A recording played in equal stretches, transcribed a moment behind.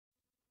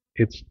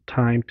It's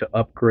time to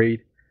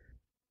upgrade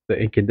the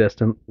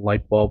incandescent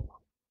light bulb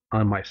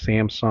on my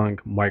Samsung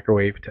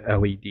microwave to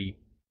LED.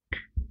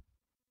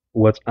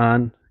 What's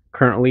on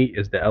currently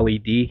is the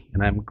LED,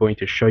 and I'm going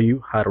to show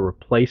you how to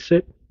replace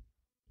it.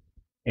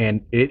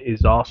 And it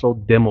is also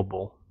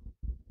dimmable,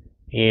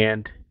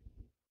 and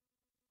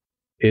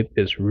it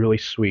is really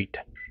sweet.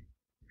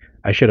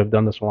 I should have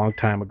done this a long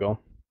time ago.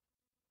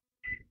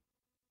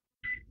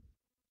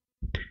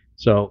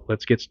 So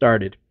let's get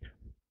started.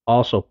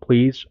 Also,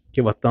 please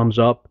give a thumbs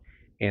up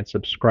and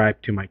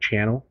subscribe to my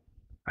channel.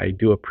 I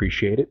do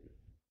appreciate it.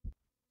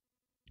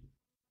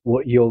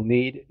 What you'll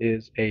need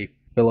is a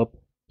Phillips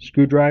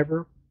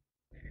screwdriver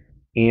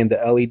and the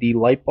LED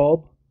light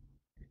bulb.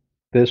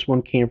 This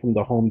one came from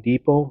the Home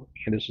Depot,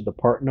 and this is the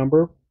part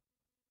number.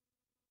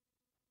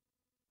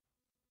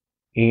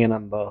 And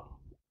on the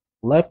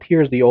left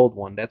here is the old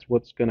one. That's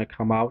what's going to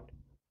come out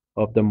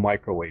of the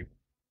microwave.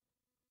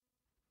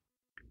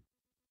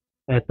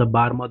 At the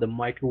bottom of the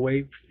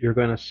microwave, you're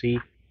going to see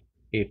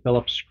a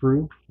Phillips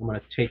screw. I'm going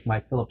to take my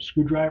Phillips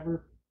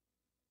screwdriver,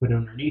 put it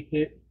underneath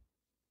it,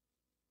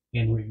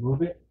 and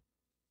remove it.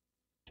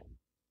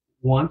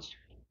 Once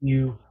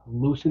you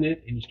loosen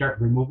it and you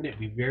start removing it,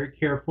 be very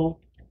careful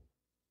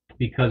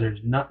because there's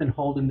nothing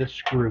holding this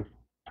screw,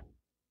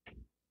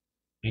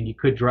 and you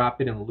could drop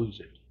it and lose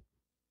it.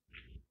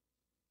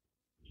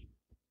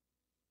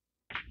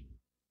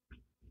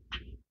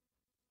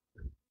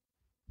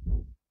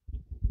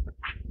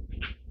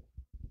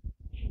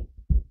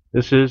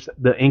 This is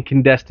the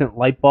incandescent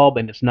light bulb,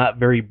 and it's not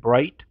very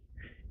bright.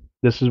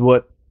 This is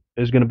what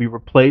is going to be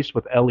replaced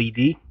with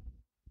LED.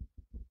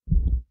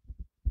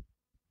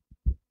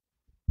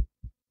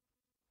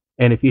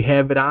 And if you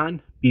have it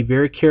on, be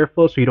very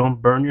careful so you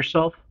don't burn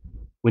yourself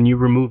when you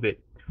remove it.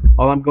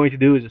 All I'm going to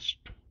do is just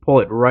pull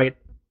it right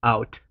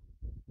out.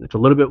 It's a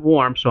little bit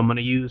warm, so I'm going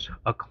to use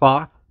a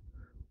cloth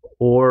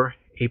or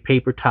a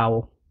paper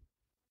towel.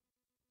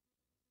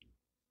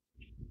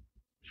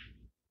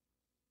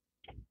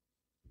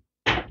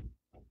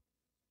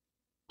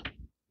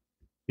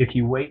 If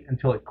you wait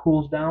until it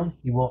cools down,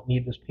 you won't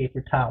need this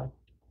paper towel.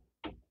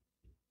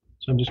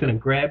 So I'm just going to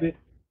grab it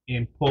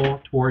and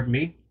pull toward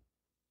me.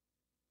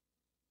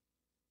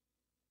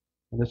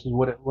 And this is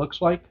what it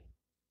looks like.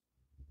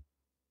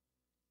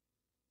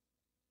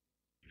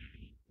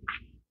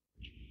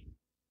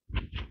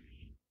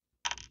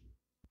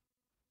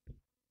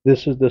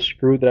 This is the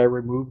screw that I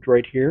removed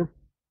right here.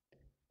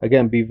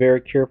 Again, be very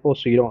careful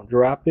so you don't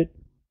drop it.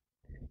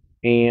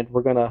 And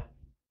we're going to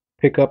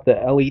pick up the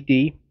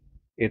LED.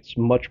 It's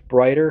much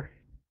brighter,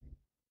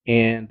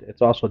 and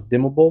it's also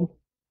dimmable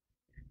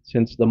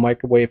since the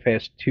microwave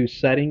has two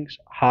settings: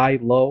 high,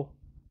 low,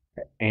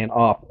 and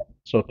off.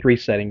 So three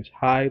settings: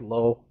 high,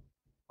 low,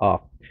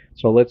 off.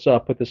 So let's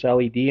put this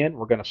LED in.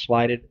 We're going to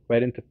slide it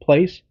right into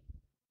place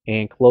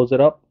and close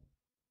it up.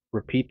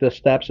 Repeat the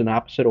steps in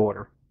opposite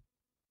order.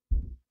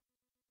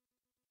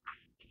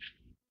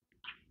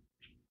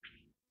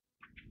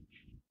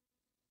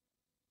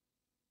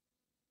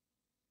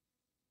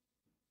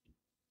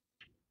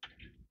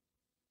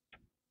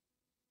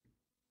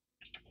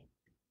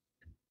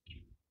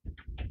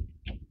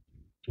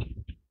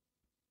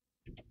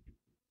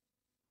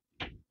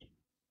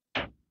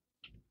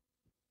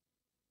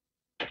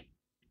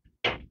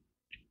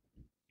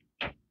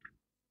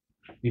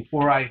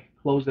 Before I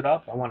close it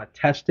up, I want to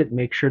test it,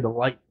 make sure the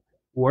light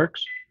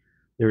works.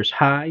 There's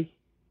high,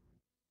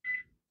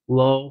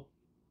 low,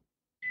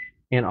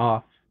 and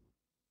off.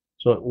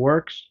 So it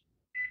works.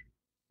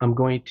 I'm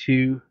going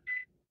to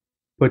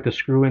put the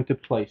screw into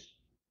place.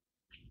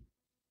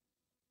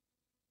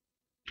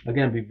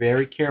 Again, be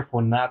very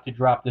careful not to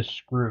drop this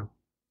screw.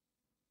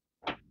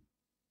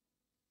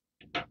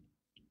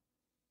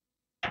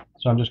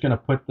 So I'm just going to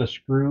put the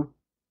screw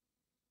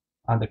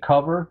on the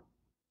cover.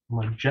 I'm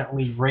going to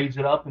gently raise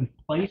it up in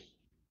place.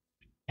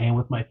 And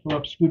with my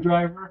Phillips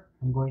screwdriver,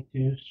 I'm going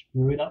to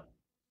screw it up.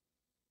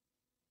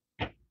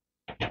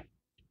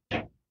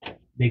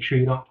 Make sure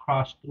you don't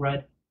cross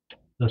thread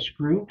the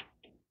screw.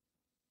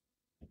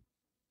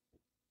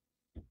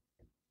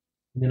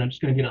 And then I'm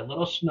just going to get a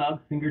little snug,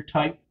 finger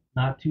tight,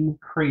 not too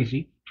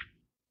crazy.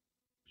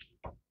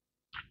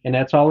 And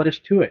that's all it is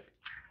to it.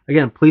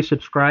 Again, please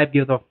subscribe,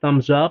 give it a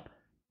thumbs up,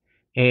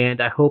 and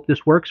I hope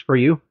this works for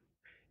you.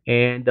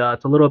 And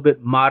it's a little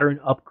bit modern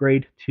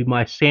upgrade to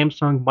my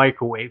Samsung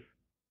microwave.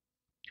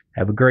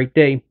 Have a great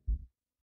day.